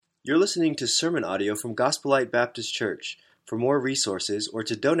You're listening to sermon audio from Gospelite Baptist Church. For more resources or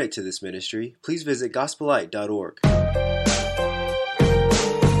to donate to this ministry, please visit gospelite.org.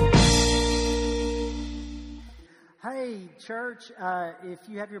 Hey, church, if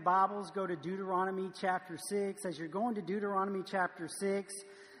you have your Bibles, go to Deuteronomy chapter 6. As you're going to Deuteronomy chapter 6,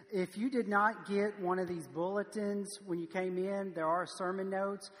 if you did not get one of these bulletins when you came in, there are sermon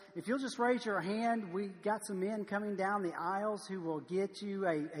notes. If you'll just raise your hand, we got some men coming down the aisles who will get you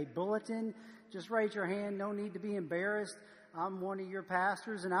a bulletin. Just raise your hand. No need to be embarrassed. I'm one of your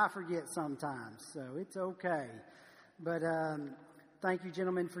pastors, and I forget sometimes, so it's okay. But thank you,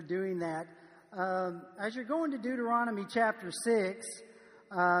 gentlemen, for doing that. As you're going to Deuteronomy chapter 6,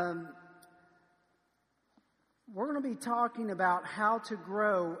 we're going to be talking about how to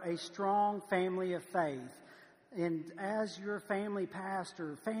grow a strong family of faith. And as your family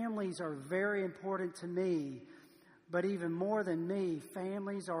pastor, families are very important to me. But even more than me,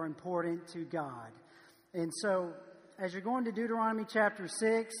 families are important to God. And so, as you're going to Deuteronomy chapter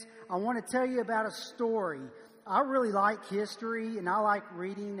 6, I want to tell you about a story. I really like history, and I like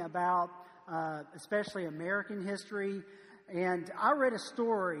reading about especially American history. And I read a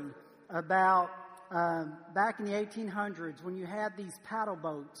story about back in the 1800s when you had these paddle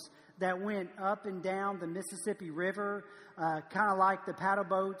boats that went up and down the Mississippi River, kind of like the paddle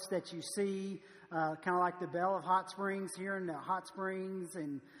boats that you see, kind of like the Belle of Hot Springs here in the Hot Springs,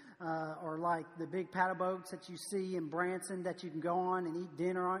 and or like the big paddle boats that you see in Branson that you can go on and eat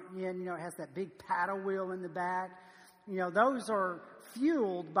dinner on. You know, it has that big paddle wheel in the back. You know, those are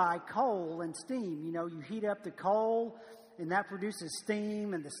fueled by coal and steam. You know, you heat up the coal, and that produces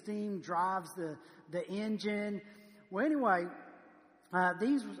steam, and the steam drives the engine. Well, anyway,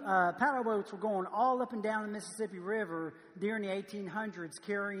 these paddle boats were going all up and down the Mississippi River during the 1800s,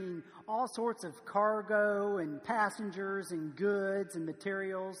 carrying all sorts of cargo and passengers and goods and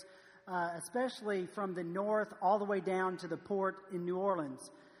materials, especially from the north all the way down to the port in New Orleans.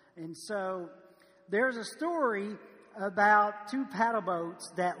 And so there's a story about two paddle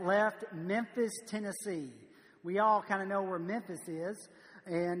boats that left Memphis, Tennessee. We all kind of know where Memphis is.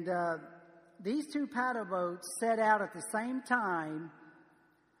 And these two paddle boats set out at the same time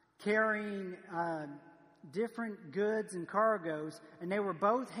carrying different goods and cargoes, and they were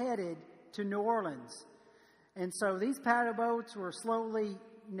both headed to New Orleans. And so these paddle boats were slowly,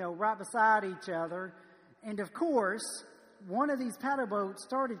 right beside each other. And of course, one of these paddle boats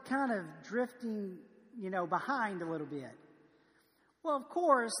started kind of drifting behind a little bit. Well, of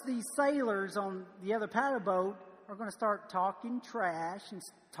course, these sailors on the other paddle boat are going to start talking trash and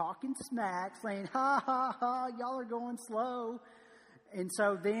talking smack, saying, ha, ha, ha, y'all are going slow. And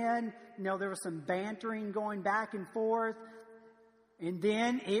so then, there was some bantering going back and forth. And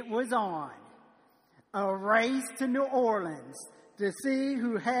then it was on. A race to New Orleans to see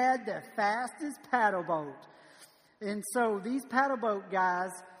who had the fastest paddle boat. And so these paddle boat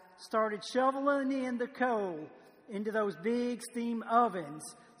guys started shoveling in the coal into those big steam ovens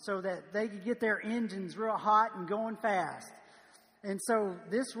so that they could get their engines real hot and going fast. And so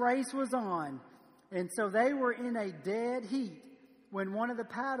this race was on. And so they were in a dead heat when one of the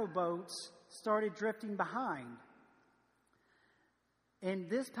paddle boats started drifting behind. And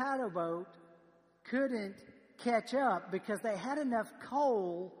this paddle boat couldn't catch up because they had enough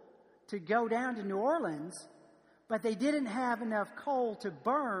coal to go down to New Orleans, but they didn't have enough coal to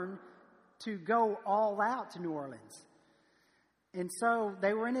burn to go all out to New Orleans. And so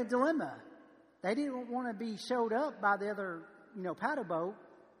they were in a dilemma. They didn't want to be showed up by the other, paddle boat.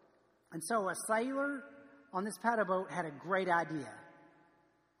 And so a sailor on this paddle boat had a great idea.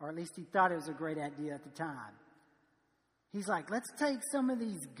 Or at least he thought it was a great idea at the time. He's like, let's take some of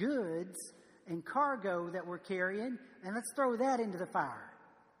these goods and cargo that we're carrying, and let's throw that into the fire.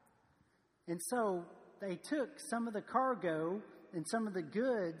 And so they took some of the cargo and some of the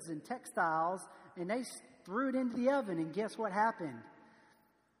goods and textiles, and they threw it into the oven, and guess what happened?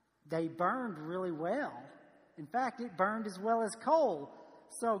 They burned really well. In fact, it burned as well as coal.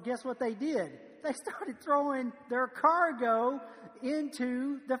 So guess what they did? They started throwing their cargo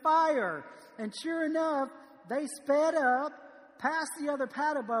into the fire. And sure enough, they sped up past the other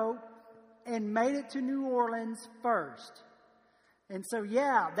paddle boat and made it to New Orleans first. And so,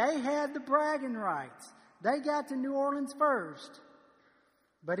 they had the bragging rights. They got to New Orleans first.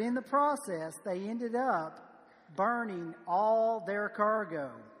 But in the process, they ended up burning all their cargo.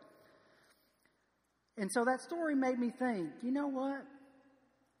 And so that story made me think, you know what?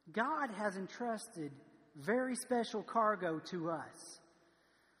 God has entrusted very special cargo to us.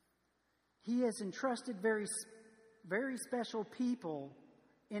 He has entrusted very, very special people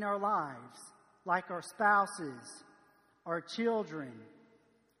in our lives, like our spouses, our children,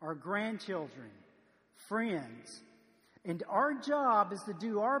 our grandchildren, friends. And our job is to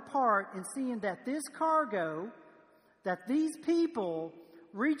do our part in seeing that this cargo, that these people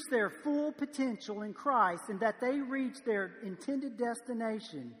reach their full potential in Christ and that they reach their intended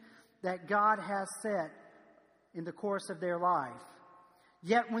destination that God has set in the course of their life.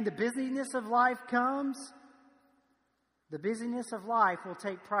 Yet when the busyness of life comes, the busyness of life will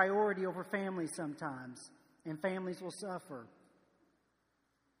take priority over families sometimes, and families will suffer.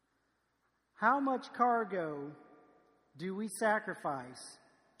 How much cargo do we sacrifice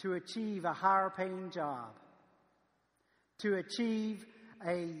to achieve a higher paying job, to achieve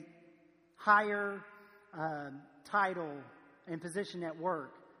a higher title and position at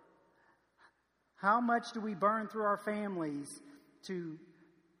work? How much do we burn through our families to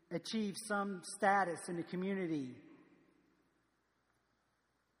achieve some status in the community?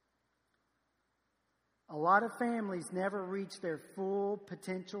 A lot of families never reach their full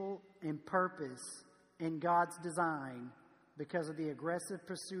potential and purpose in God's design because of the aggressive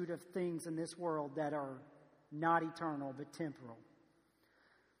pursuit of things in this world that are not eternal but temporal.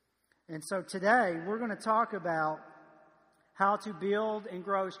 And so today we're going to talk about how to build and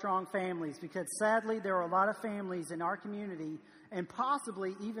grow strong families, because sadly there are a lot of families in our community and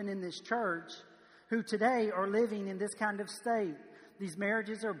possibly even in this church who today are living in this kind of state. These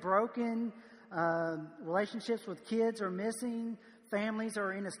marriages are broken, relationships with kids are missing, families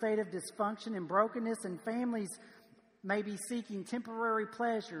are in a state of dysfunction and brokenness, and families may be seeking temporary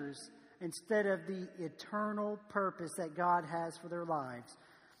pleasures instead of the eternal purpose that God has for their lives.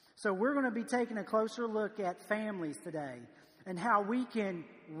 So we're going to be taking a closer look at families today and how we can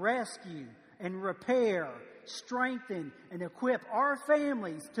rescue and repair, strengthen, and equip our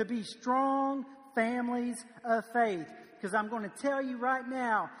families to be strong families of faith. Because I'm going to tell you right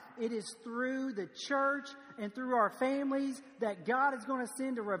now, it is through the church and through our families that God is going to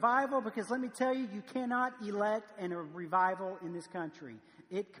send a revival. Because let me tell you, you cannot elect a revival in this country.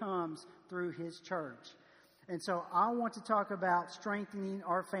 It comes through His church. And so I want to talk about strengthening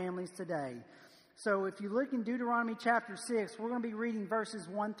our families today. So if you look in Deuteronomy chapter 6, we're going to be reading verses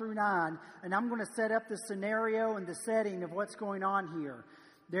 1 through 9. And I'm going to set up the scenario and the setting of what's going on here.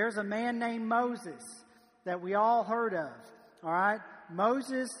 There's a man named Moses that we all heard of. All right?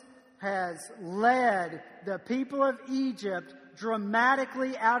 Moses has led the people of Egypt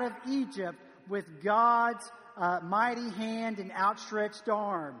dramatically out of Egypt with God's mighty hand and outstretched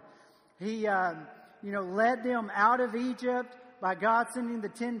arm. He, led them out of Egypt by God sending the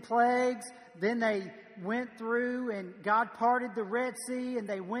 10 plagues. Then they went through and God parted the Red Sea, and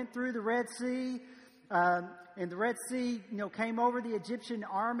they went through the Red Sea. And the Red Sea, came over the Egyptian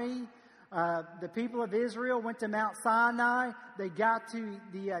army. The people of Israel went to Mount Sinai. They got to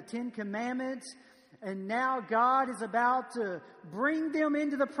the 10 Commandments. And now God is about to bring them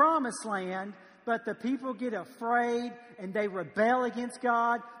into the Promised Land. But the people get afraid and they rebel against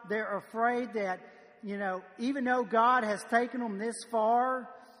God. They're afraid that, even though God has taken them this far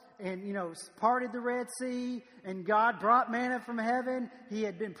and, parted the Red Sea, and God brought manna from heaven, He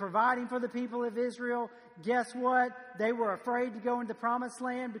had been providing for the people of Israel. Guess what? They were afraid to go into the Promised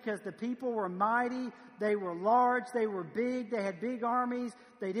Land because the people were mighty, they were large, they were big, they had big armies,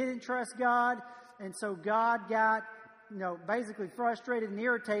 they didn't trust God. And so God got, basically frustrated and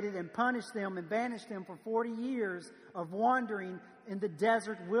irritated and punished them and banished them for 40 years of wandering in the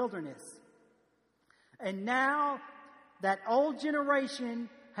desert wilderness. And now that old generation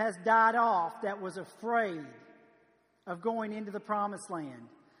has died off that was afraid of going into the Promised Land.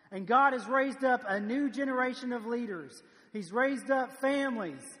 And God has raised up a new generation of leaders. He's raised up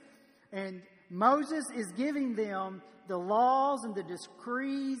families. And Moses is giving them the laws and the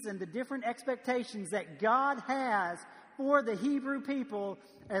decrees and the different expectations that God has for the Hebrew people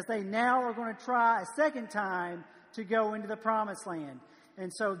as they now are going to try a second time to go into the Promised Land.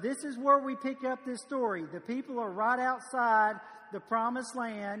 And so this is where we pick up this story. The people are right outside the Promised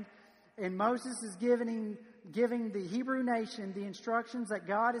Land, and Moses is giving the Hebrew nation the instructions that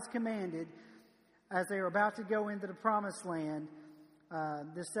God has commanded as they are about to go into the Promised Land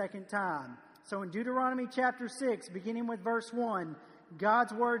the second time. So in Deuteronomy chapter 6, beginning with verse 1,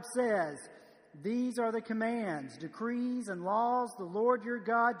 God's word says, "These are the commands, decrees, and laws the Lord your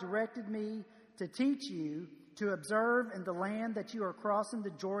God directed me to teach you to observe in the land that you are crossing the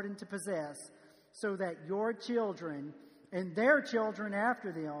Jordan to possess, so that your children and their children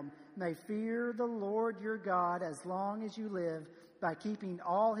after them may fear the Lord your God as long as you live, by keeping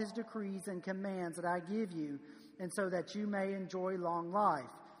all His decrees and commands that I give you, and so that you may enjoy long life.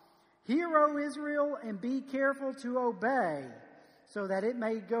 Hear, O Israel, and be careful to obey, so that it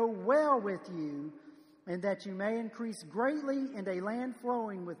may go well with you, and that you may increase greatly in a land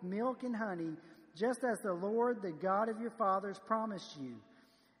flowing with milk and honey, just as the Lord, the God of your fathers, promised you.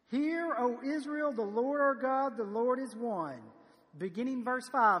 Hear, O Israel, the Lord our God, the Lord is one. Beginning verse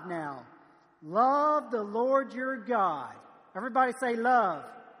 5 now. Love the Lord your God. Everybody say love.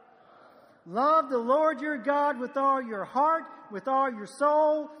 Love the Lord your God with all your heart, with all your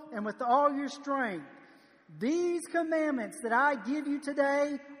soul, and with all your strength. These commandments that I give you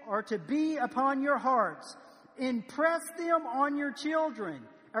today are to be upon your hearts. Impress them on your children.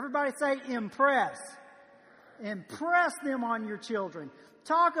 Everybody say impress. Impress them on your children.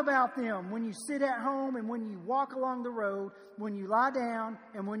 Talk about them when you sit at home and when you walk along the road, when you lie down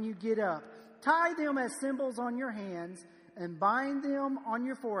and when you get up. Tie them as symbols on your hands and bind them on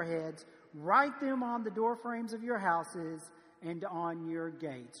your foreheads. Write them on the doorframes of your houses and on your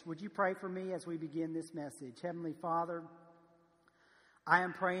gates. Would you pray for me as we begin this message? Heavenly Father, I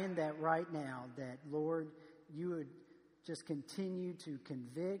am praying that right now that, Lord, you would just continue to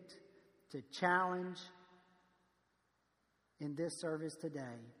convict, to challenge in this service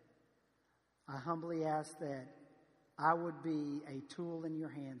today. I humbly ask that I would be a tool in your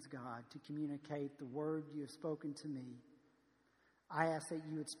hands, God, to communicate the word you have spoken to me. I ask that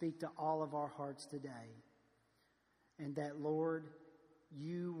you would speak to all of our hearts today. And that, Lord,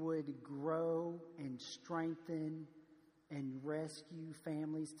 you would grow and strengthen and rescue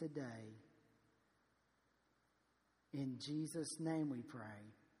families today. In Jesus' name we pray.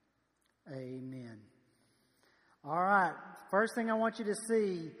 Amen. All right. First thing I want you to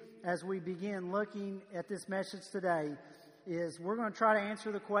see as we begin looking at this message today is we're going to try to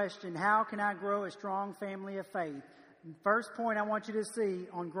answer the question, how can I grow a strong family of faith? First point I want you to see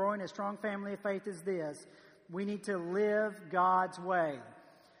on growing a strong family of faith is this. We need to live God's way.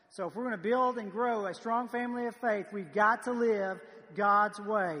 So if we're going to build and grow a strong family of faith, we've got to live God's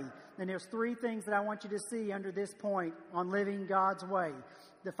way. And there's three things that I want you to see under this point on living God's way.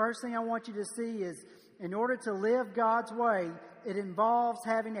 The first thing I want you to see is in order to live God's way, it involves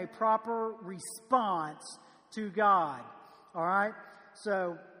having a proper response to God. All right?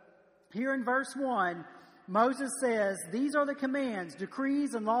 So here in verse 1, Moses says, these are the commands,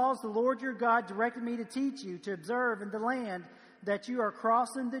 decrees, and laws the Lord your God directed me to teach you to observe in the land that you are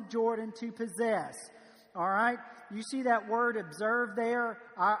crossing the Jordan to possess. All right? You see that word observe there?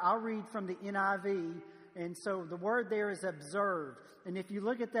 I'll read from the NIV. And so the word there is observe. And if you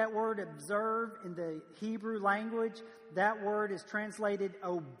look at that word observe in the Hebrew language, that word is translated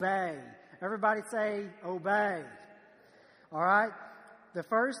obey. Everybody say obey. All right? The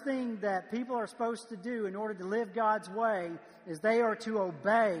first thing that people are supposed to do in order to live God's way is they are to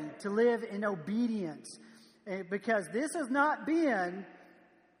obey, to live in obedience. Because this has not been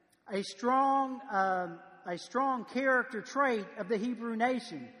a strong character trait of the Hebrew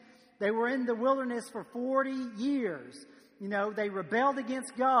nation. They were in the wilderness for 40 years. You know, they rebelled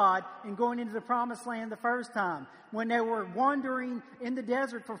against God in going into the promised land the first time. When they were wandering in the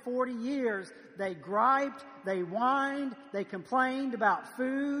desert for 40 years, they griped, they whined, they complained about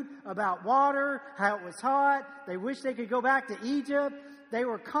food, about water, how it was hot. They wished they could go back to Egypt. They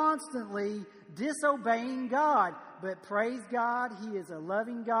were constantly disobeying God. But praise God, He is a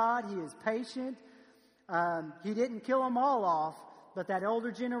loving God. He is patient. He didn't kill them all off, but that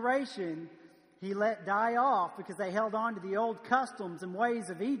older generation He let die off because they held on to the old customs and ways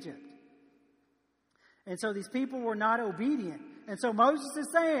of Egypt. And so these people were not obedient. And so Moses is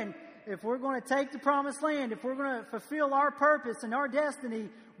saying, if we're going to take the promised land, if we're going to fulfill our purpose and our destiny,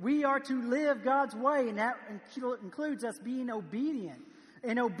 we are to live God's way. And that includes us being obedient.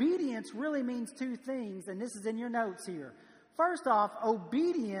 And obedience really means two things, and this is in your notes here. First off,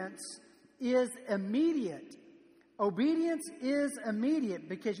 obedience is immediate. Obedience is immediate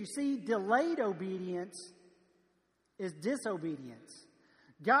because you see, delayed obedience is disobedience.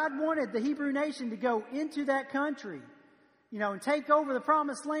 God wanted the Hebrew nation to go into that country, and take over the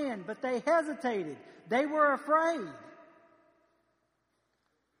promised land, but they hesitated. They were afraid.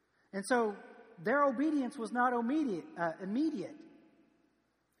 And so their obedience was not immediate.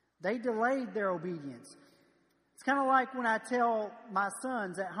 They delayed their obedience. It's kind of like when I tell my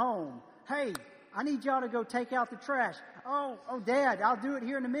sons at home, hey, I need y'all to go take out the trash. Oh, Dad, I'll do it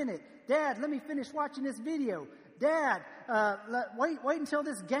here in a minute. Dad, let me finish watching this video. Dad, wait until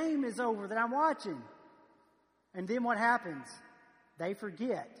this game is over that I'm watching. And then what happens? They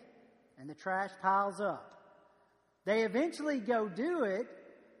forget, and the trash piles up. They eventually go do it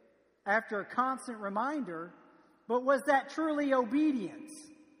after a constant reminder, but was that truly obedience?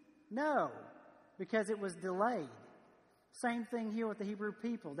 No, because it was delayed. Same thing here with the Hebrew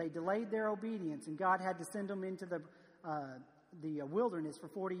people. They delayed their obedience, and God had to send them into the wilderness for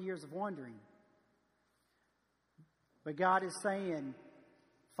 40 years of wandering. But God is saying,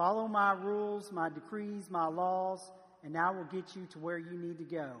 follow my rules, my decrees, my laws, and I will get you to where you need to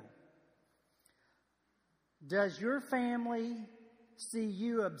go. Does your family see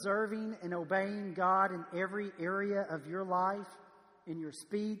you observing and obeying God in every area of your life? In your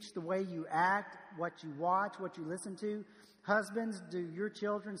speech, the way you act, what you watch, what you listen to? Husbands, do your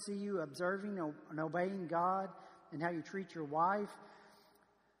children see you observing and obeying God and how you treat your wife?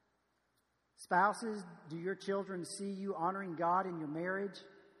 Spouses, do your children see you honoring God in your marriage?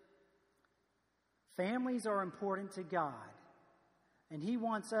 Families are important to God, and He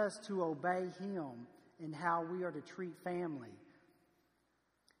wants us to obey Him in how we are to treat family.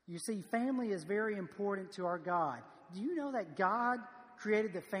 You see, family is very important to our God. Do you know that God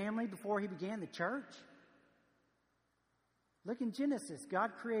created the family before He began the church? Look in Genesis.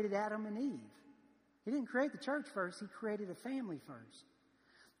 God created Adam and Eve. He didn't create the church first. He created a family first.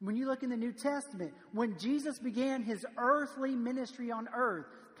 When you look in the New Testament, when Jesus began His earthly ministry on earth,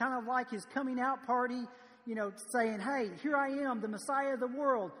 kind of like His coming out party, saying, hey, here I am, the Messiah of the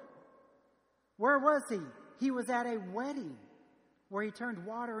world. Where was He? He was at a wedding where He turned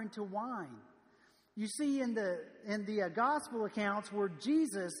water into wine. You see in the gospel accounts where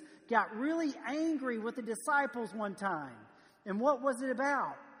Jesus got really angry with the disciples one time. And what was it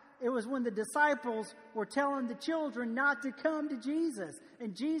about? It was when the disciples were telling the children not to come to Jesus.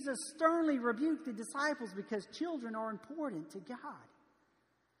 And Jesus sternly rebuked the disciples because children are important to God.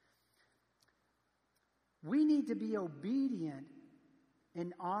 We need to be obedient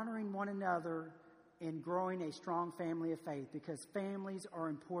in honoring one another and growing a strong family of faith, because families are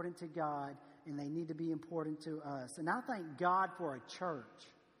important to God and they need to be important to us. And I thank God for a church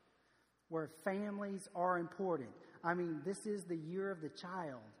where families are important. I mean, this is the year of the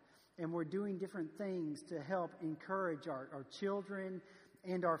child, and we're doing different things to help encourage our children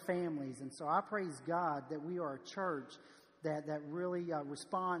and our families. And so I praise God that we are a church that really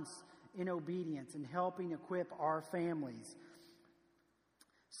responds in obedience and helping equip our families.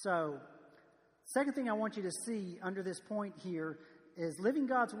 So, second thing I want you to see under this point here is living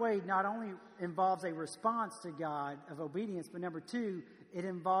God's way not only involves a response to God of obedience, but number two, it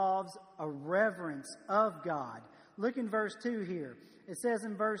involves a reverence of God. Look in verse 2 here. It says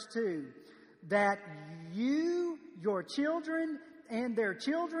in verse 2, that you, your children, and their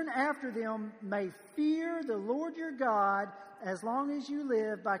children after them may fear the Lord your God as long as you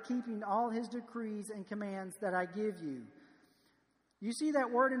live, by keeping all His decrees and commands that I give you. You see that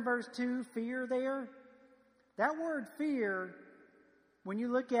word in verse 2, fear there? That word fear, when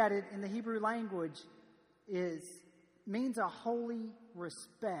you look at it in the Hebrew language, means a holy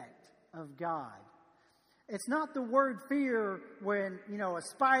respect of God. It's not the word fear when, a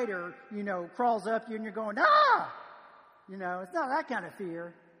spider, crawls up you and you're going, ah! It's not that kind of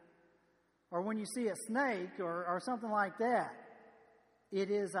fear. Or when you see a snake or something like that. It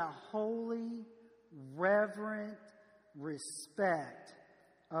is a holy, reverent respect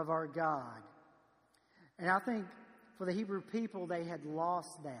of our God. And I think for the Hebrew people, they had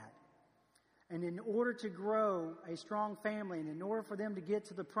lost that. And in order to grow a strong family, and in order for them to get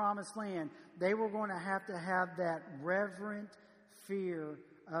to the promised land, they were going to have that reverent fear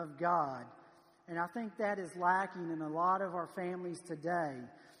of God. And I think that is lacking in a lot of our families today.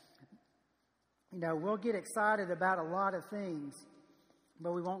 We'll get excited about a lot of things,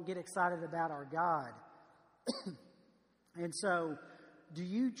 but we won't get excited about our God. And so, do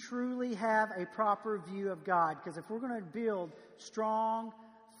you truly have a proper view of God? Because if we're going to build strong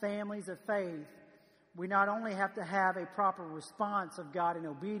families of faith, we not only have to have a proper response of God in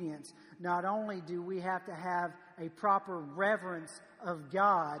obedience, not only do we have to have a proper reverence of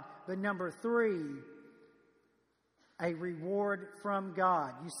God, but number 3, a reward from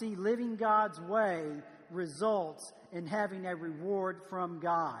God. You see, living God's way results in having a reward from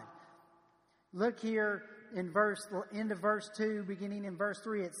God. Look here in end of verse 2, beginning in verse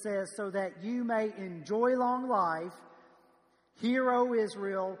 3, it says, so that you may enjoy long life, hear, O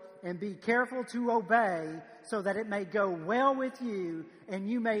Israel, and be careful to obey, so that it may go well with you, and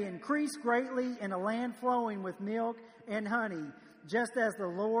you may increase greatly in a land flowing with milk and honey, just as the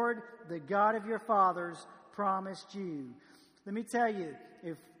Lord, the God of your fathers, promised you. Let me tell you,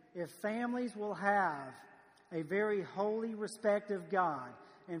 if families will have a very holy respect of God,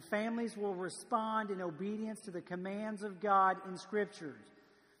 and families will respond in obedience to the commands of God in Scriptures,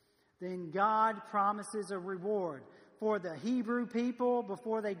 then God promises a reward. For the Hebrew people,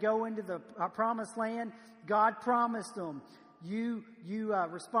 before they go into the promised land, God promised them, you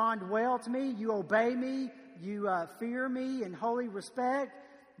respond well to me, you obey me, you fear me in holy respect,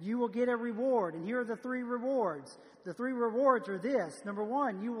 you will get a reward. And here are the 3 rewards. The 3 rewards are this. Number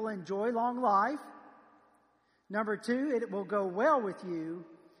 1, you will enjoy long life. Number 2, it will go well with you.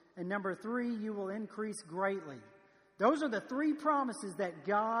 And number 3, you will increase greatly. Those are the 3 promises that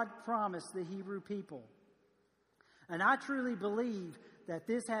God promised the Hebrew people. And I truly believe that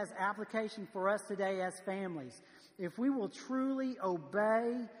this has application for us today as families. If we will truly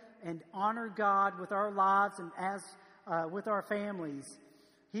obey and honor God with our lives and as with our families,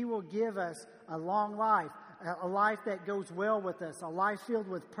 He will give us a long life, a life that goes well with us, a life filled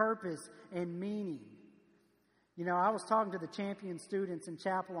with purpose and meaning. You know, I was talking to the Champion students in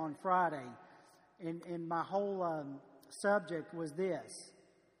chapel on Friday, and my whole subject was this: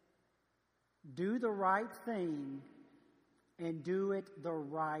 do the right thing and do it the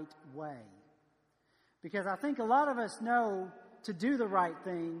right way. Because I think a lot of us know to do the right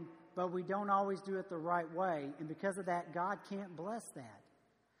thing, but we don't always do it the right way. And because of that, God can't bless that.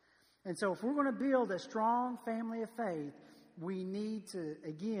 And so if we're going to build a strong family of faith, we need to,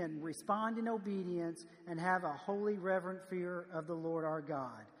 again, respond in obedience and have a holy, reverent fear of the Lord our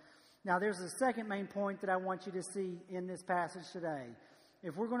God. Now, there's a second main point that I want you to see in this passage today.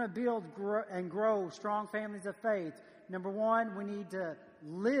 If we're going to build and grow strong families of faith, number 1, we need to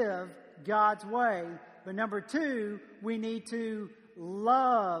live God's way. But number 2, we need to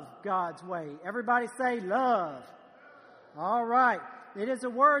love God's way. Everybody say love. All right. It is a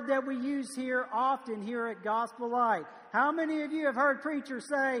word that we use here often here at Gospel Light. How many of you have heard preachers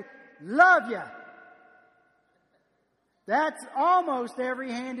say, love you? That's almost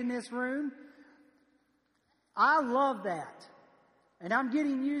every hand in this room. I love that. And I'm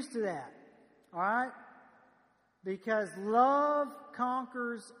getting used to that. All right? Because love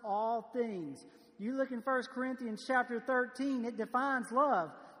conquers all things. You look in 1 Corinthians chapter 13, it defines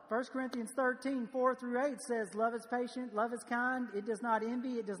love. 1 Corinthians 13, 4 through 8 says, love is patient, love is kind, it does not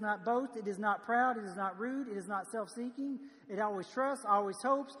envy, it does not boast, it is not proud, it is not rude, it is not self-seeking, it always trusts, always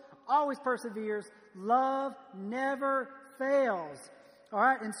hopes, always perseveres. Love never fails. All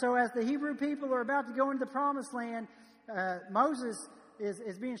right, and so as the Hebrew people are about to go into the promised land, Moses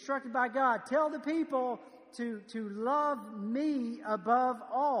is being instructed by God, tell the people to love me above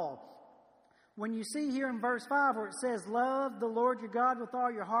all. When you see here in verse 5 where it says, love the Lord your God with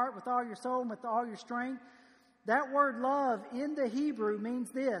all your heart, with all your soul, and with all your strength, that word love in the Hebrew means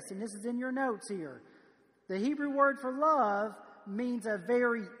this, and this is in your notes here. The Hebrew word for love means a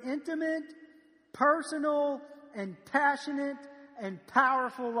very intimate, personal, and passionate, and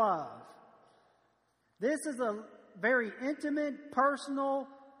powerful love. This is a very intimate, personal,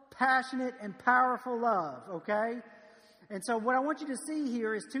 passionate, and powerful love, okay? And so what I want you to see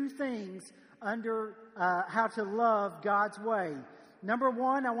here is 2 things under how to love God's way. Number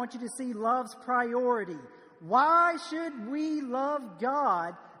 1, I want you to see love's priority. Why should we love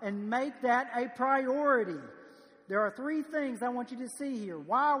God and make that a priority? There are 3 things I want you to see here.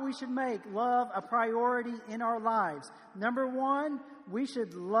 Why we should make love a priority in our lives. Number 1, we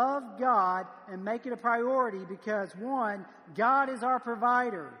should love God and make it a priority because 1, God is our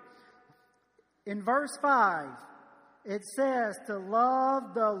provider. In verse 5, it says to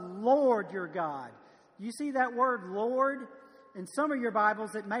love the Lord your God. You see that word Lord? In some of your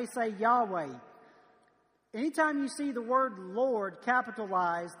Bibles, it may say Yahweh. Anytime you see the word Lord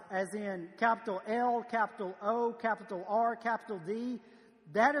capitalized, as in capital L, capital O, capital R, capital D,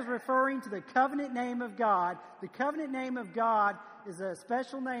 that is referring to the covenant name of God. The covenant name of God is a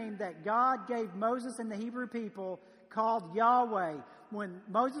special name that God gave Moses and the Hebrew people called Yahweh. When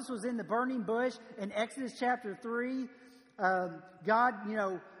Moses was in the burning bush in Exodus chapter 3, God,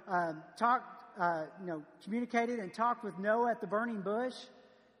 communicated and talked with Noah at the burning bush.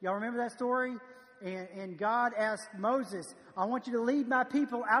 Y'all remember that story? And God asked Moses, I want you to lead my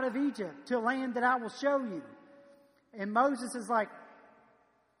people out of Egypt to a land that I will show you. And Moses is like,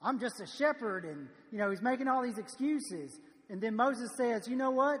 I'm just a shepherd. And, he's making all these excuses. And then Moses says, you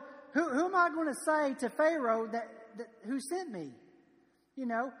know what? Who am I going to say to Pharaoh that who sent me?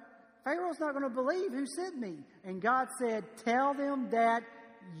 Pharaoh's not going to believe who sent me. And God said, tell them that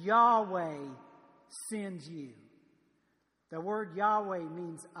Yahweh sends you. The word Yahweh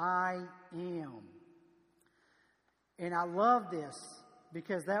means I am. And I love this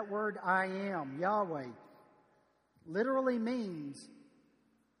because that word I am, Yahweh, literally means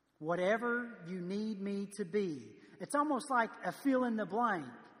whatever you need me to be. It's almost like a fill in the blank.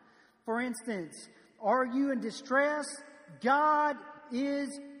 For instance, are you in distress? God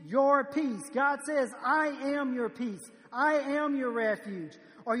is your peace. God says, I am your peace. I am your refuge.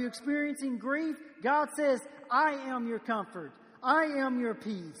 Are you experiencing grief? God says, I am your comfort. I am your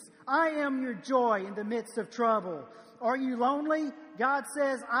peace. I am your joy in the midst of trouble. Are you lonely? God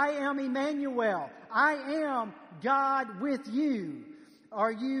says, I am Emmanuel. I am God with you.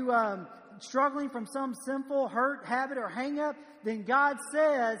 Are you struggling from some sinful hurt, habit, or hang-up, then God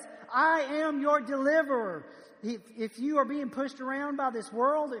says, I am your deliverer. If you are being pushed around by this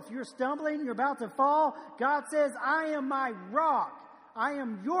world, if you're stumbling, you're about to fall, God says, I am my rock. I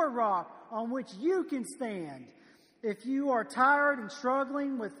am your rock on which you can stand. If you are tired and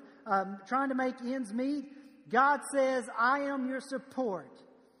struggling with trying to make ends meet, God says, I am your support.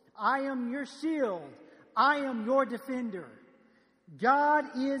 I am your shield. I am your defender. God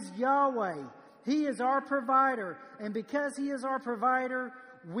is Yahweh. He is our provider. And because He is our provider,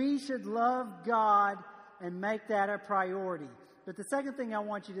 we should love God and make that a priority. But the second thing I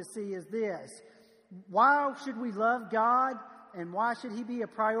want you to see is this. Why should we love God and why should He be a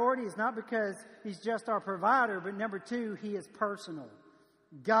priority? It's not because He's just our provider, but number two, He is personal.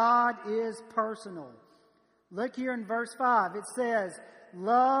 God is personal. Look here in verse 5. It says,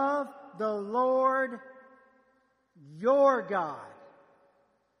 love the Lord your God.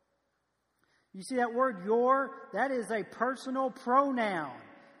 You see that word your? That is a personal pronoun.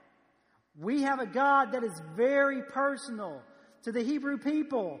 We have a God that is very personal to the Hebrew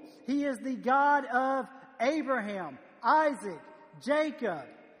people. He is the God of Abraham, Isaac, Jacob.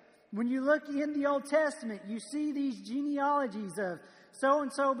 When you look in the Old Testament, you see these genealogies of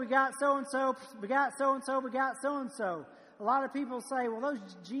so-and-so begot so-and-so, begot so-and-so, begot so-and-so. A lot of people say, well, those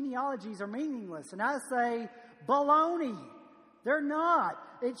genealogies are meaningless. And I say, baloney. They're not.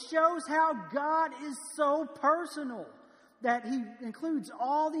 It shows how God is so personal that He includes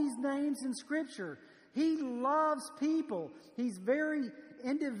all these names in Scripture. He loves people. He's very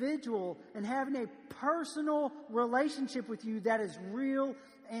individual and having a personal relationship with you that is real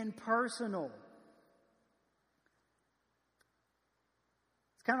and personal.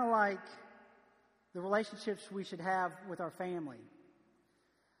 It's kind of like the relationships we should have with our family.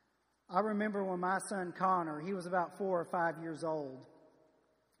 I remember when my son Connor, he was about 4 or 5 years old,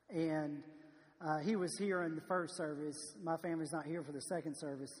 and he was here in the first service. My family's not here for the second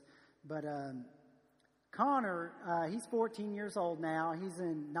service, but Connor, he's 14 years old now. He's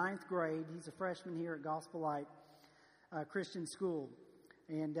in 9th grade. He's a freshman here at Gospel Light Christian School,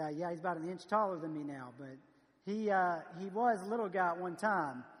 and he's about an inch taller than me now, but he was a little guy at one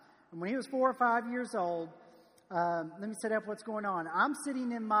time. And when he was 4 or 5 years old, let me set up what's going on. I'm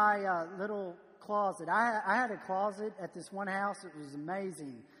sitting in my little closet. I had a closet at this one house. It was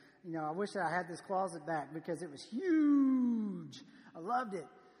amazing. You know, I wish I had this closet back because it was huge. I loved it.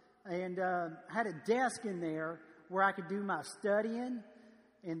 And I had a desk in there where I could do my studying.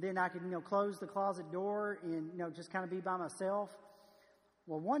 And then I could, close the closet door and, just kind of be by myself.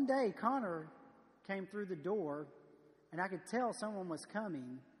 Well, one day Connor came through the door and I could tell someone was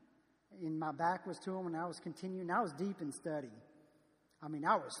coming. And my back was to him, and I was continuing. I was deep in study. I mean,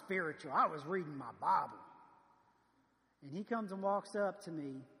 I was spiritual. I was reading my Bible. And he comes and walks up to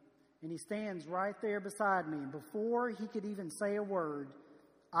me, and he stands right there beside me. And before he could even say a word,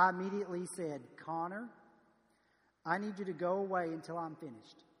 I immediately said, Connor, I need you to go away until I'm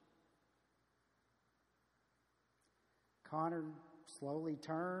finished. Connor slowly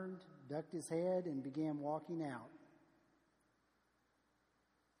turned, ducked his head, and began walking out.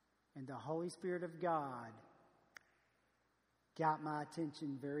 And the Holy Spirit of God got my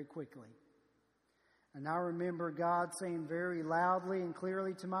attention very quickly. And I remember God saying very loudly and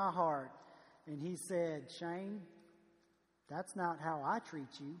clearly to my heart, and He said, Shane, that's not how I treat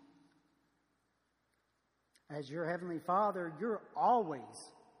you. As your Heavenly Father, you're always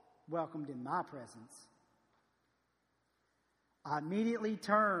welcomed in my presence. I immediately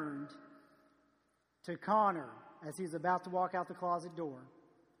turned to Connor as he was about to walk out the closet door.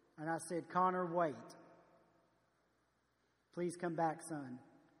 And I said, Connor, wait. Please come back, son.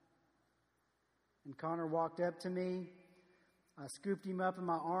 And Connor walked up to me. I scooped him up in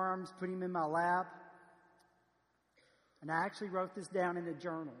my arms, put him in my lap. And I actually wrote this down in a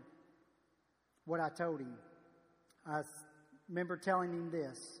journal, what I told him. I remember telling him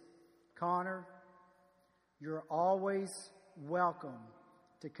this, Connor, you're always welcome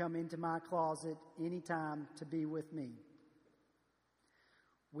to come into my closet anytime to be with me.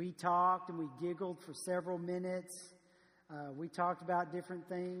 We talked and we giggled for several minutes. We talked about different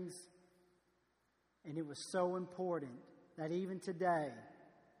things. And it was so important that even today,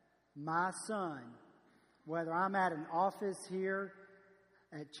 my son, whether I'm at an office here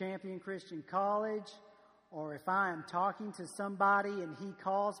at Champion Christian College, or if I am talking to somebody and he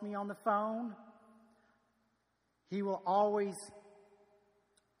calls me on the phone, he will always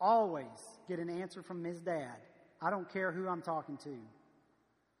get an answer from his dad. I don't care who I'm talking to.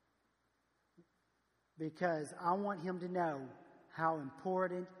 Because I want him to know how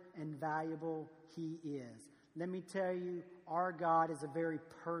important and valuable he is. Let me tell you, our God is a very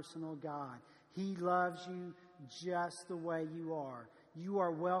personal God. He loves you just the way you are. You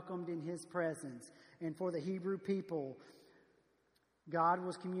are welcomed in His presence. And for the Hebrew people, God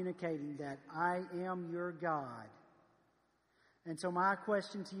was communicating that I am your God. And so my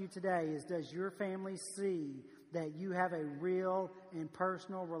question to you today is, does your family see that you have a real and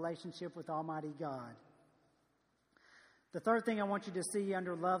personal relationship with Almighty God? The third thing I want you to see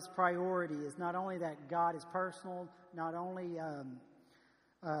under love's priority is not only that God is personal, not only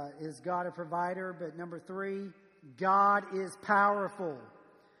is God a provider, but number 3, God is powerful.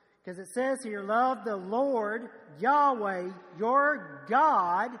 Because it says here, love the Lord, Yahweh, your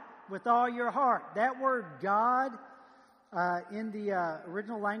God, with all your heart. That word God in the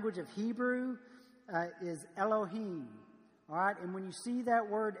original language of Hebrew is Elohim. All right, and when you see that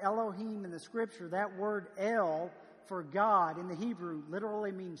word Elohim in the Scripture, that word El for God in the Hebrew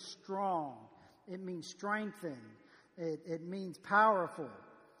literally means strong. It means strengthened. It means powerful.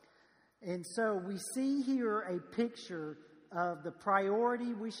 And so we see here a picture of the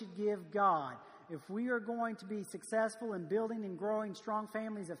priority we should give God. If we are going to be successful in building and growing strong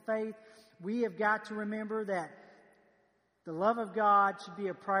families of faith, we have got to remember that the love of God should be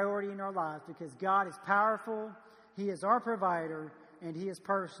a priority in our lives because God is powerful, He is our provider, and He is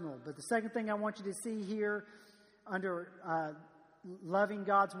personal. But the second thing I want you to see here under loving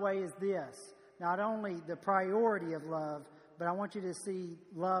God's way is this. Not only the priority of love, but I want you to see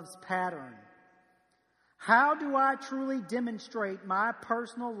love's pattern. How do I truly demonstrate my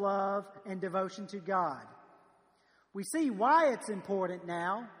personal love and devotion to God? We see why it's important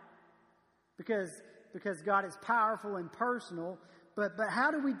now, because God is powerful and personal, but how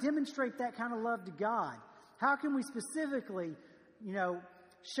do we demonstrate that kind of love to God? How can we specifically,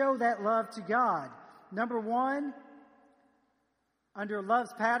 show that love to God? Number 1, under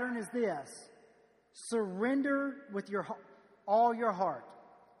love's pattern is this. Surrender with all your heart.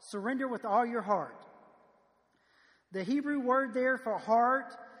 Surrender with all your heart. The Hebrew word there for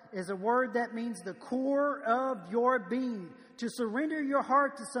heart is a word that means the core of your being. To surrender your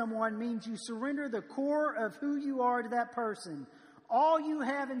heart to someone means you surrender the core of who you are to that person. All you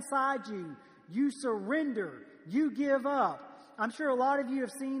have inside you, you surrender. You give up. I'm sure a lot of you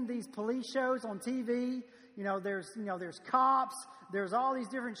have seen these police shows on TV. There's cops. There's all these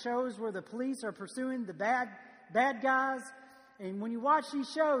different shows where the police are pursuing the bad guys. And when you watch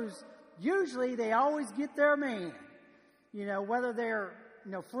these shows, usually they always get their man. Whether they're,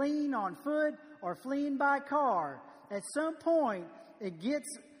 fleeing on foot or fleeing by car. At some point, it gets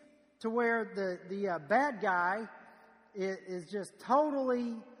to where the bad guy is just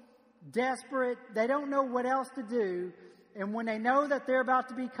totally desperate. They don't know what else to do. And when they know that they're about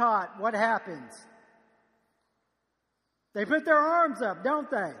to be caught, what happens? They put their arms up, don't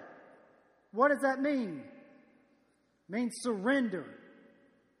they? What does that mean? It means surrender.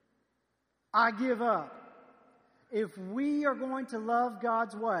 I give up. If we are going to love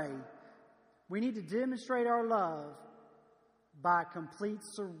God's way, we need to demonstrate our love by complete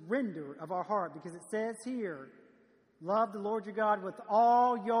surrender of our heart. Because it says here, love the Lord your God with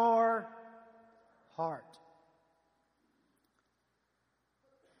all your heart.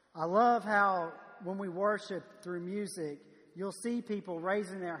 I love how when we worship through music, you'll see people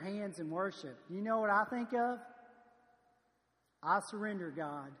raising their hands in worship. You know what I think of? I surrender,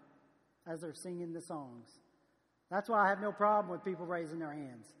 God, as they're singing the songs. That's why I have no problem with people raising their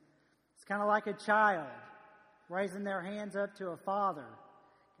hands. It's kind of like a child raising their hands up to a father.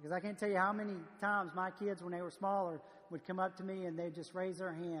 Because I can't tell you how many times my kids, when they were smaller, would come up to me and they'd just raise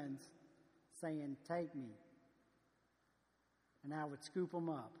their hands saying, "Take me." And I would scoop them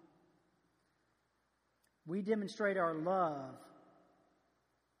up. We demonstrate our love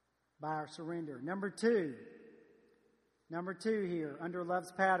by our surrender. Number two here, under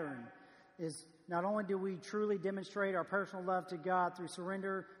love's pattern, is not only do we truly demonstrate our personal love to God through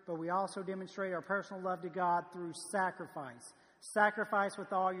surrender, but we also demonstrate our personal love to God through sacrifice. Sacrifice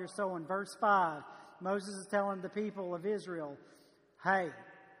with all your soul. In verse 5, Moses is telling the people of Israel, hey,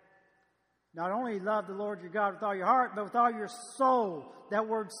 not only love the Lord your God with all your heart, but with all your soul. That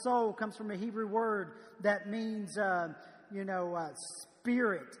word soul comes from a Hebrew word that means,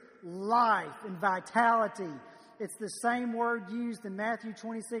 spirit, life, and vitality. It's the same word used in Matthew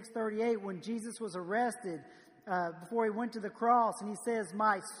 26:38 when Jesus was arrested before he went to the cross. And he says,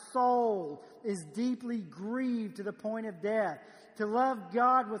 "My soul is deeply grieved to the point of death." To love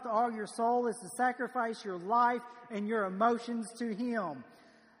God with all your soul is to sacrifice your life and your emotions to Him.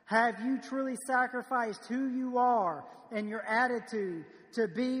 Have you truly sacrificed who you are and your attitude to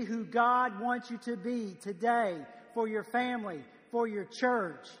be who God wants you to be today for your family, for your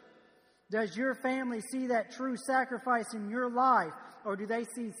church? Does your family see that true sacrifice in your life, or do they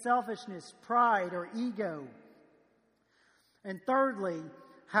see selfishness, pride, or ego? And thirdly,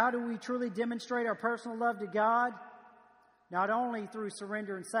 how do we truly demonstrate our personal love to God? Not only through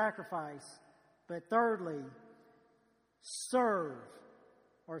surrender and sacrifice, but thirdly, serve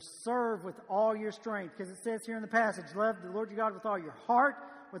with all your strength. Because it says here in the passage, love the Lord your God with all your heart,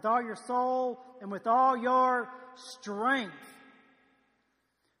 with all your soul, and with all your strength.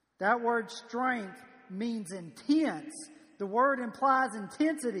 That word strength means intense. The word implies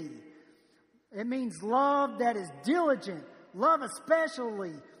intensity. It means love that is diligent, love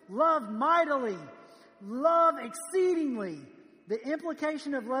especially, love mightily, love exceedingly. The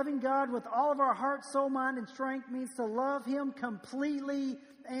implication of loving God with all of our heart, soul, mind, and strength means to love Him completely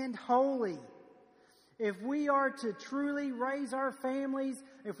and wholly. If we are to truly raise our families,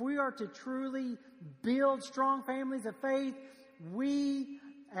 if we are to truly build strong families of faith, we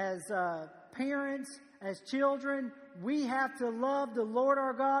as parents, as children, we have to love the Lord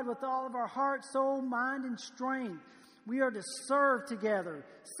our God with all of our heart, soul, mind, and strength. We are to serve together,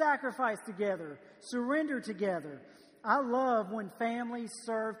 sacrifice together, surrender together. I love when families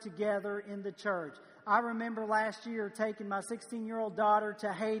serve together in the church. I remember last year taking my 16-year-old daughter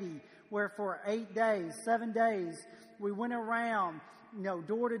to Haiti, where for 7 days, we went around,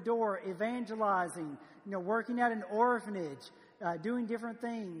 door to door, evangelizing, working at an orphanage, doing different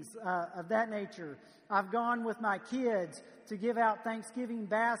things of that nature. I've gone with my kids to give out Thanksgiving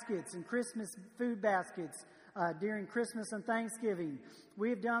baskets and Christmas food baskets during Christmas and Thanksgiving.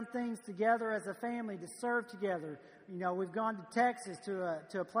 We've done things together as a family to serve together. We've gone to Texas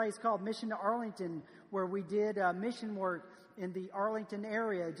to a place called Mission to Arlington, where we did mission work in the Arlington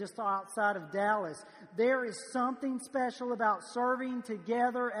area, just outside of Dallas. There is something special about serving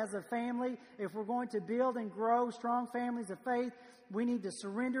together as a family. If we're going to build and grow strong families of faith, we need to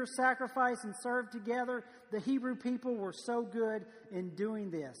surrender, sacrifice, and serve together. The Hebrew people were so good in doing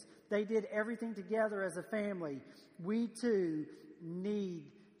this. They did everything together as a family. We too need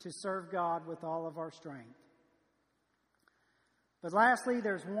to serve God with all of our strength. But lastly,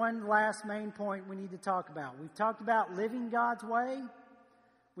 there's one last main point we need to talk about. We've talked about living God's way.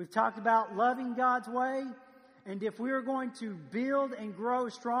 We've talked about loving God's way. And if we are going to build and grow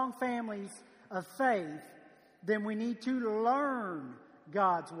strong families of faith, then we need to learn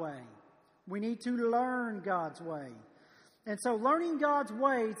God's way. We need to learn God's way. And so learning God's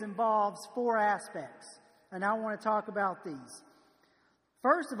ways involves 4 aspects. And I want to talk about these.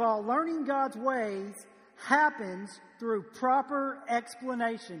 First of all, learning God's ways happens through proper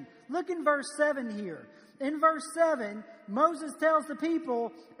explanation. Look in verse 7 here. In verse 7, Moses tells the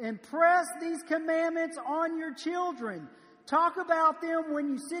people, impress these commandments on your children. Talk about them when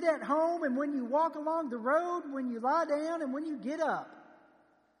you sit at home and when you walk along the road, when you lie down and when you get up.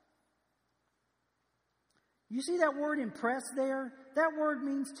 You see that word impress there? That word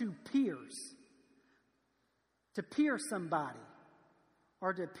means to pierce. To pierce somebody.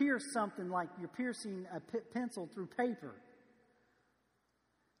 Or to pierce something like you're piercing a pencil through paper.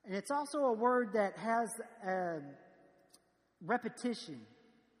 And it's also a word that has repetition.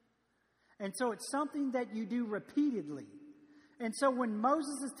 And so it's something that you do repeatedly. And so when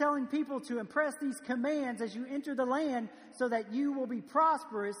Moses is telling people to impress these commands as you enter the land so that you will be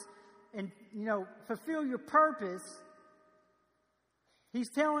prosperous and, fulfill your purpose,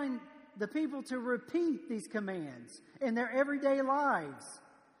 he's telling the people to repeat these commands in their everyday lives.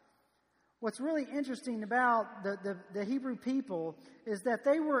 What's really interesting about the Hebrew people is that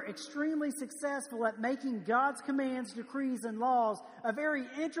they were extremely successful at making God's commands, decrees, and laws a very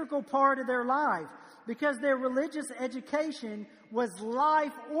integral part of their life because their religious education was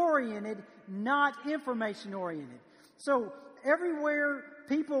life-oriented, not information-oriented. So everywhere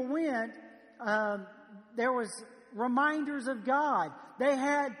people went, there was reminders of God. They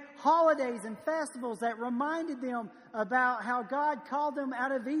had holidays and festivals that reminded them about how God called them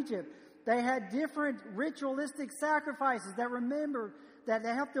out of Egypt. They had different ritualistic sacrifices that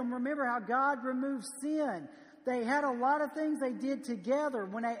helped them remember how God removed sin. They had a lot of things they did together.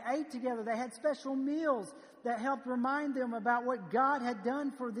 When they ate together, they had special meals that helped remind them about what God had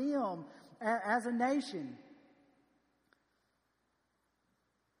done for them as a nation.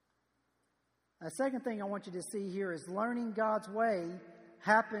 A second thing I want you to see here is learning God's way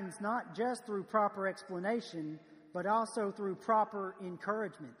happens not just through proper explanation, but also through proper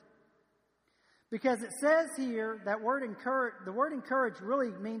encouragement. Because it says here that the word encourage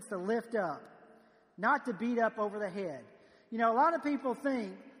really means to lift up, not to beat up over the head. A lot of people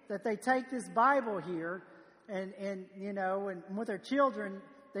think that they take this Bible here and with their children,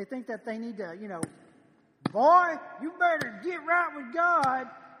 they think that they need to, boy, you better get right with God.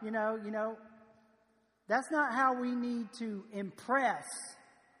 That's not how we need to impress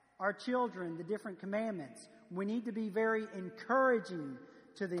our children, the different commandments. We need to be very encouraging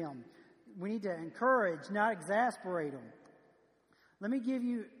to them. We need to encourage, not exasperate them. Let me give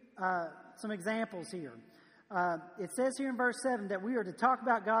you some examples here. It says here in verse 7 that we are to talk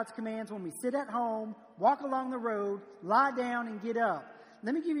about God's commands when we sit at home, walk along the road, lie down, and get up.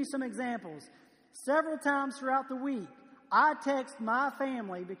 Let me give you some examples. Several times throughout the week, I text my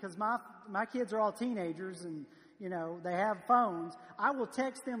family, because my kids are all teenagers and, they have phones. I will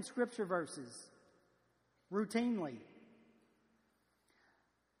text them scripture verses routinely.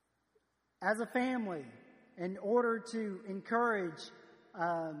 As a family, in order to encourage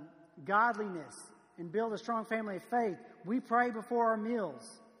godliness and build a strong family of faith, we pray before our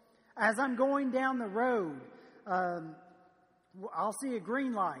meals. As I'm going down the road, I'll see a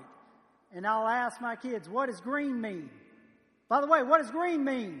green light, and I'll ask my kids, what does green mean? By the way, what does green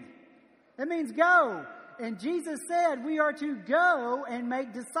mean? It means go. And Jesus said we are to go and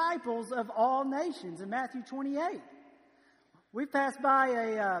make disciples of all nations in Matthew 28. We passed by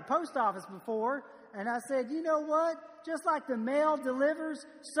a post office before, and I said, you know what? Just like the mail delivers,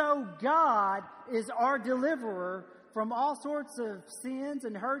 so God is our deliverer from all sorts of sins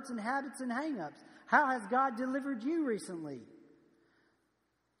and hurts and habits and hang-ups. How has God delivered you recently?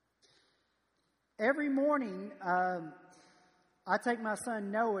 Every morning, I take my son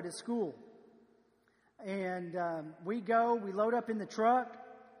Noah to school. And we load up in the truck.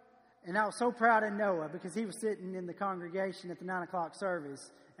 And I was so proud of Noah because he was sitting in the congregation at the 9 o'clock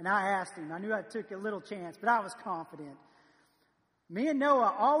service. And I asked him. I knew I took a little chance, but I was confident. Me and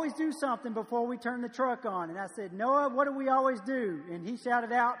Noah always do something before we turn the truck on. And I said, Noah, what do we always do? And he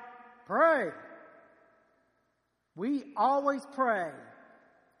shouted out, pray. We always pray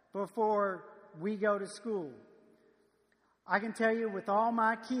before we go to school. I can tell you with all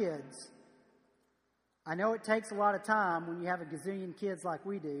my kids, I know it takes a lot of time when you have a gazillion kids like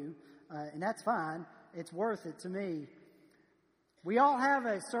we do, and that's fine. It's worth it to me. We all have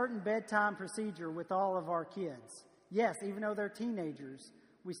a certain bedtime procedure with all of our kids. Yes, even though they're teenagers,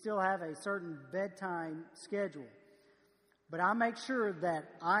 we still have a certain bedtime schedule. But I make sure that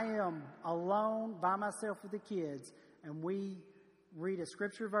I am alone by myself with the kids, and we read a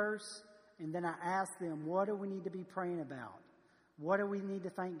scripture verse, and then I ask them, what do we need to be praying about? What do we need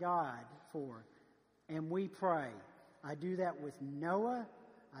to thank God for? And we pray. I do that with Noah.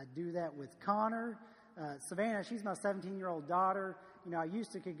 I do that with Connor. Savannah, she's my 17-year-old daughter. I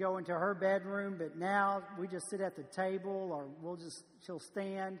used to could go into her bedroom, but now we just sit at the table, or she'll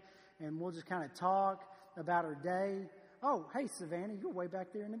stand, and we'll just kind of talk about her day. Oh, hey, Savannah, you're way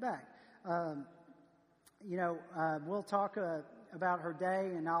back there in the back. We'll talk about her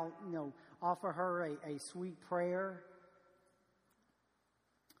day, and I'll, offer her a sweet prayer.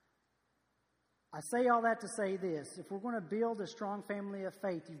 I say all that to say this. If we're going to build a strong family of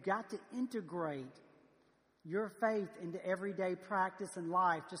faith, you've got to integrate your faith into everyday practice and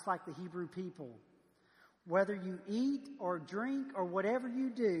life, just like the Hebrew people. Whether you eat or drink or whatever you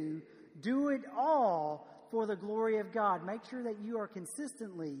do it all for the glory of God. Make sure that you are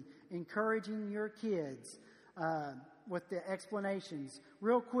consistently encouraging your kids with the explanations.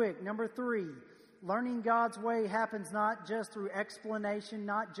 Real quick, number 3. Learning God's way happens not just through explanation,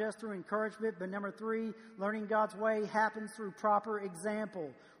 not just through encouragement, but number 3, learning God's way happens through proper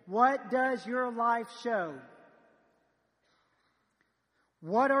example. What does your life show?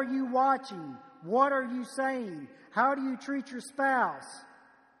 What are you watching? What are you saying? How do you treat your spouse?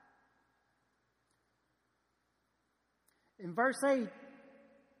 In verse 8,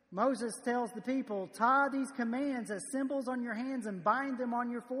 Moses tells the people, tie these commands as symbols on your hands and bind them on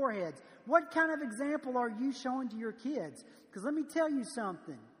your foreheads. What kind of example are you showing to your kids? Because let me tell you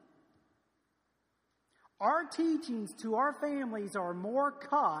something. Our teachings to our families are more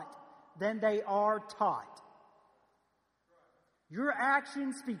caught than they are taught. Your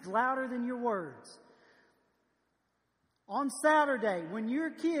actions speak louder than your words. On Saturday, when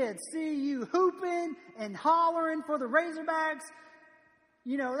your kids see you hooping and hollering for the Razorbacks,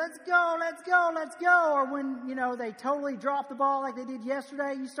 let's go, let's go, let's go. Or when, they totally drop the ball like they did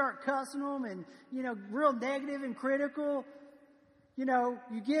yesterday, you start cussing them and, real negative and critical. You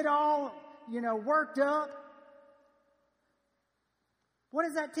get all, worked up. What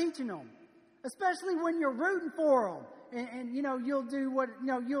is that teaching them? Especially when you're rooting for them. And you'll do what,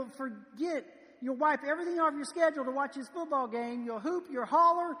 you'll forget. You'll wipe everything off your schedule to watch this football game. You'll hoop, you'll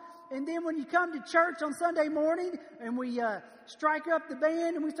holler. And then when you come to church on Sunday morning and we strike up the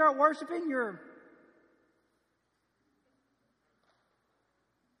band and we start worshiping,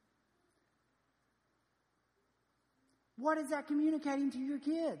 What is that communicating to your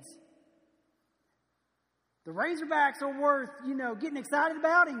kids? The Razorbacks are worth, getting excited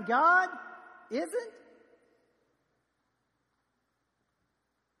about, and God isn't?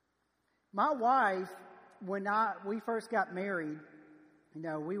 My wife, when we first got married,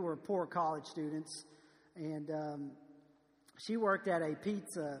 we were poor college students, and she worked at a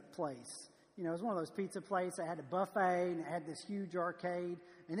pizza place. It was one of those pizza places that had a buffet, and it had this huge arcade,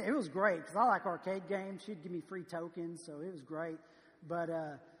 and it was great, because I like arcade games. She'd give me free tokens, so it was great. But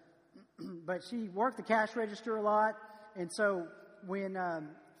she worked the cash register a lot, and so when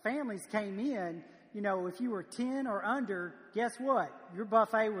families came in, if you were 10 or under, guess what? Your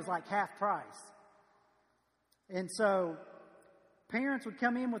buffet was like half price. And so parents would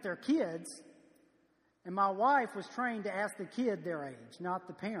come in with their kids, and my wife was trained to ask the kid their age, not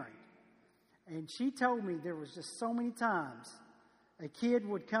the parent. And she told me there was just so many times a kid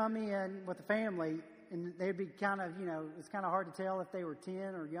would come in with a family, and they'd be kind of, it's kind of hard to tell if they were 10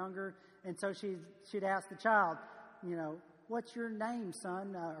 or younger. And so she'd ask the child, what's your name,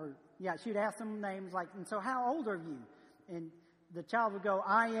 son? She'd ask them names like, and so how old are you? And the child would go,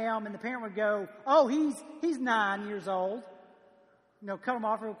 I am. And the parent would go, oh, he's 9 years old. Cut them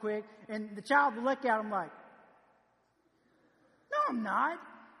off real quick. And the child would look at them like, no, I'm not,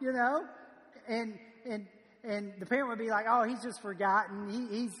 And the parent would be like, oh, he's just forgotten.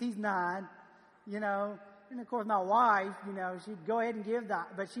 He's 9, And of course, my wife, she'd go ahead and give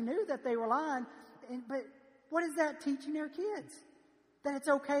that. But she knew that they were lying. But what is that teaching their kids? That it's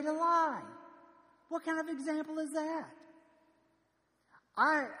okay to lie. What kind of example is that?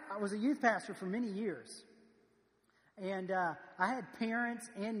 I was a youth pastor for many years. And I had parents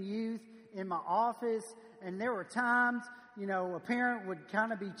and youth in my office. And there were times, a parent would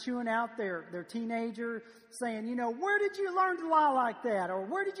kind of be chewing out their teenager, saying, where did you learn to lie like that? Or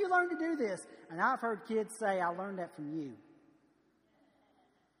where did you learn to do this? And I've heard kids say, I learned that from you.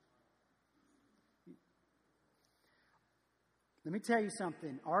 Let me tell you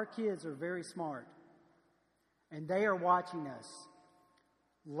something. Our kids are very smart, and they are watching us.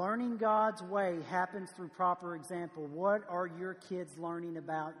 Learning God's way happens through proper example. What are your kids learning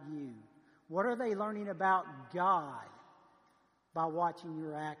about you? What are they learning about God by watching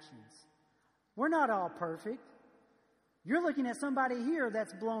your actions? We're not all perfect. You're looking at somebody here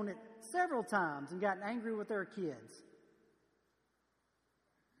that's blown it several times and gotten angry with their kids.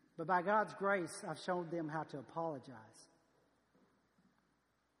 But by God's grace, I've shown them how to apologize.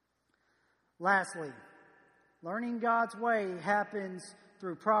 Lastly, learning God's way happens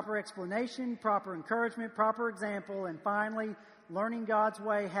through proper explanation, proper encouragement, proper example, and finally, learning God's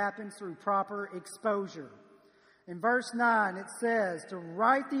way happens through proper exposure. In verse 9, it says, to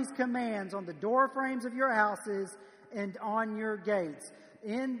write these commands on the door frames of your houses and on your gates.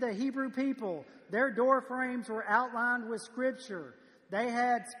 In the Hebrew people, their door frames were outlined with Scripture. They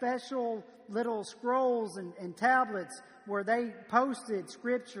had special little scrolls and tablets where they posted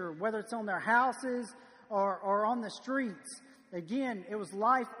Scripture, whether it's on their houses or on the streets. Again, it was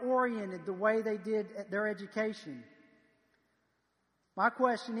life-oriented the way they did their education. My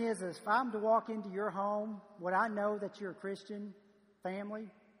question is, if I'm to walk into your home, would I know that you're a Christian family?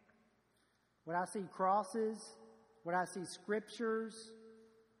 Would I see crosses? Would I see scriptures?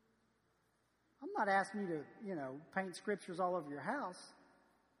 I'm not asking you to, paint scriptures all over your house.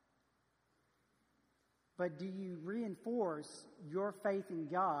 But do you reinforce your faith in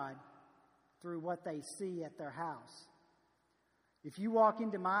God through what they see at their house? If you walk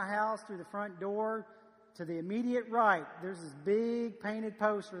into my house through the front door, to the immediate right, there's this big painted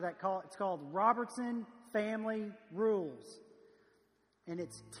poster it's called Robertson Family Rules. And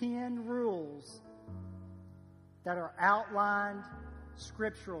it's 10 rules that are outlined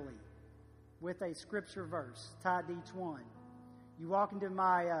scripturally with a scripture verse tied to each one. You walk into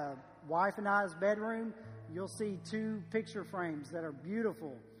my wife and I's bedroom, you'll see 2 picture frames that are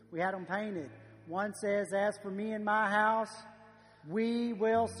beautiful. We had them painted. One says, as for me and my house, we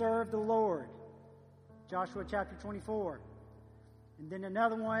will serve the Lord. Joshua chapter 24. And then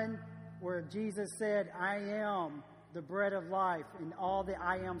another one where Jesus said, I am the bread of life, and all the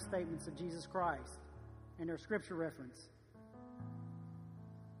I am statements of Jesus Christ and their scripture reference.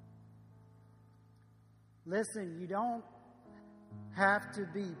 Listen, you don't have to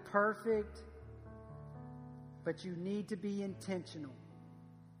be perfect, but you need to be intentional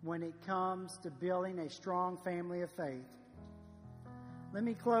when it comes to building a strong family of faith. Let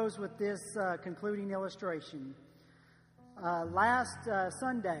me close with this concluding illustration. Last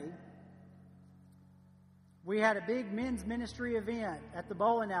Sunday, we had a big men's ministry event at the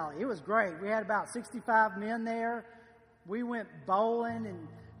bowling alley. It was great. We had about 65 men there. We went bowling, and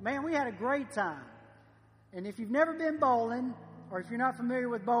man, we had a great time. And if you've never been bowling, or if you're not familiar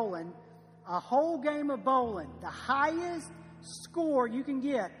with bowling, a whole game of bowling, the highest score you can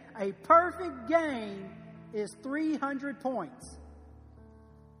get, a perfect game, is 300 points.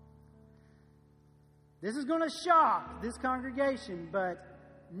 This is going to shock this congregation, but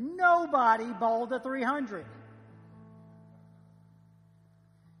nobody bowled a 300.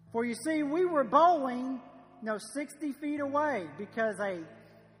 For you see, we were bowling, 60 feet away, because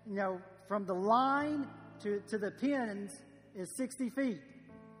from the line to the pins is 60 feet.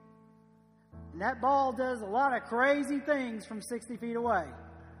 And that ball does a lot of crazy things from 60 feet away.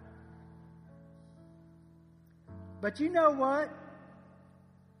 But you know what?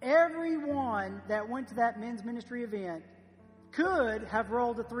 Everyone that went to that men's ministry event could have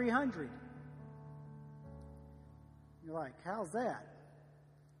rolled a 300. You're like, how's that?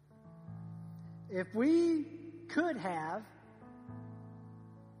 If we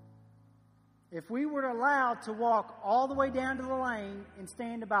were allowed to walk all the way down to the lane and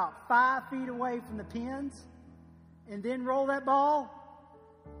stand about 5 feet away from the pins and then roll that ball,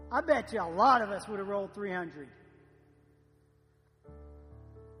 I bet you a lot of us would have rolled 300.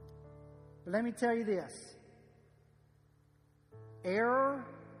 But let me tell you this. Error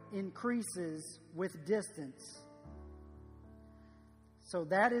increases with distance. So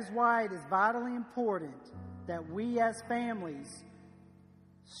that is why it is vitally important that we as families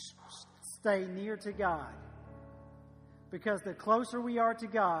stay near to God. Because the closer we are to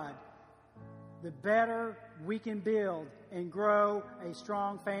God, the better we can build and grow a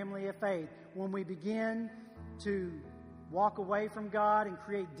strong family of faith. When we begin to walk away from God and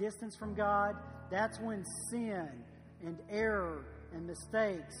create distance from God, that's when sin and error and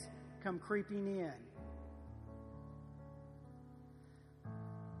mistakes come creeping in.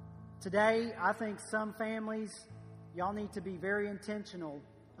 Today, I think some families, y'all need to be very intentional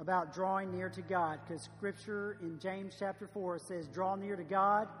about drawing near to God, because Scripture in James chapter 4 says, draw near to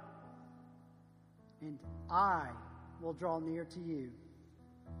God, and I will draw near to you.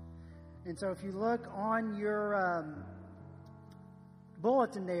 And so if you look on your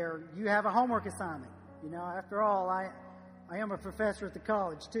bulletin there, you have a homework assignment. After all, I am a professor at the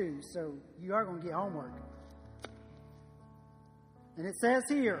college too, so you are going to get homework. And it says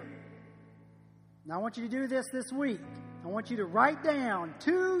here, now I want you to do this week. I want you to write down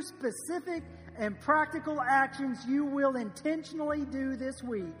 2 specific and practical actions you will intentionally do this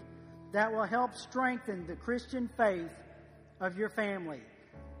week that will help strengthen the Christian faith of your family.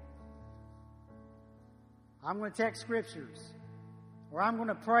 I'm going to text scriptures, or I'm going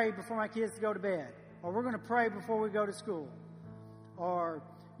to pray before my kids go to bed, or we're going to pray before we go to school, or,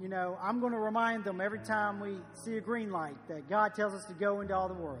 I'm going to remind them every time we see a green light that God tells us to go into all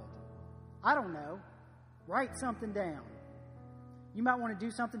the world. I don't know. Write something down. You might want to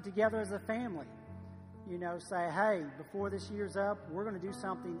do something together as a family. Say, hey, before this year's up, we're going to do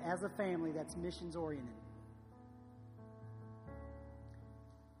something as a family that's missions oriented.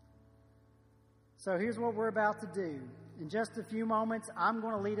 So here's what we're about to do. In just a few moments, I'm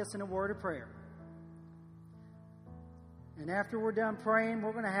going to lead us in a word of prayer. And after we're done praying,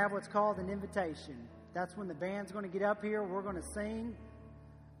 we're going to have what's called an invitation. That's when the band's going to get up here. We're going to sing.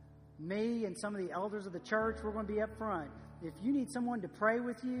 Me and some of the elders of the church, we're going to be up front. If you need someone to pray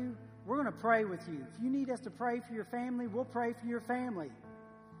with you, we're going to pray with you. If you need us to pray for your family, we'll pray for your family.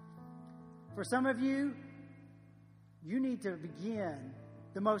 For some of you, you need to begin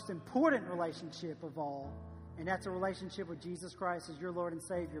the most important relationship of all, and that's a relationship with Jesus Christ as your Lord and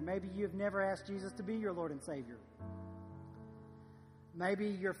Savior. Maybe you have never asked Jesus to be your Lord and Savior. Maybe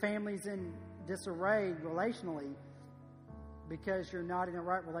your family's in disarray relationally because you're not in a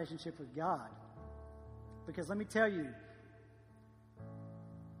right relationship with God. Because let me tell you,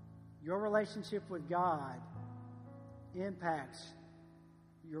 your relationship with God impacts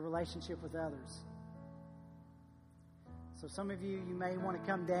your relationship with others. So some of you may want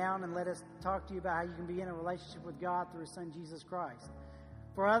to come down and let us talk to you about how you can be in a relationship with God through His Son, Jesus Christ.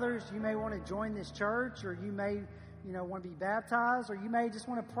 For others, you may want to join this church, or you may, want to be baptized, or you may just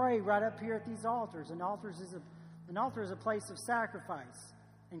want to pray right up here at these altars. An altar is a place of sacrifice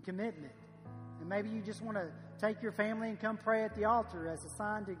and commitment. And maybe you just want to take your family and come pray at the altar as a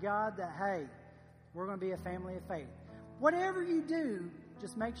sign to God that, hey, we're going to be a family of faith. Whatever you do,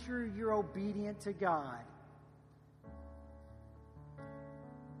 just make sure you're obedient to God.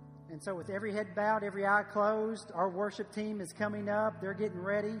 And so with every head bowed, every eye closed, our worship team is coming up. They're getting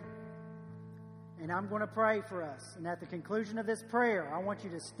ready. And I'm going to pray for us. And at the conclusion of this prayer, I want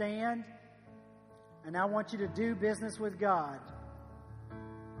you to stand, and I want you to do business with God.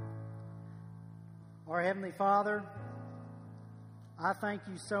 Our Heavenly Father, I thank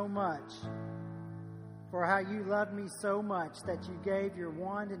you so much for how you loved me so much that you gave your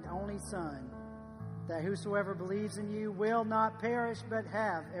one and only Son, that whosoever believes in you will not perish but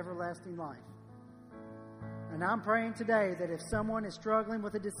have everlasting life. And I'm praying today that if someone is struggling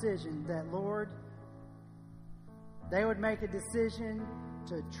with a decision, that, Lord, they would make a decision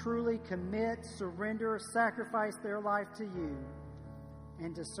to truly commit, surrender, sacrifice their life to you,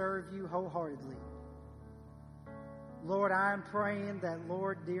 and to serve you wholeheartedly. Lord, I am praying that,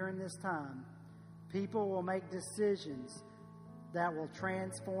 Lord, during this time, people will make decisions that will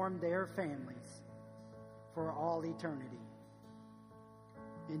transform their families for all eternity.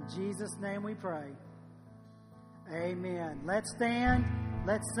 In Jesus' name we pray. Amen. Let's stand,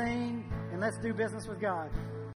 let's sing, and let's do business with God.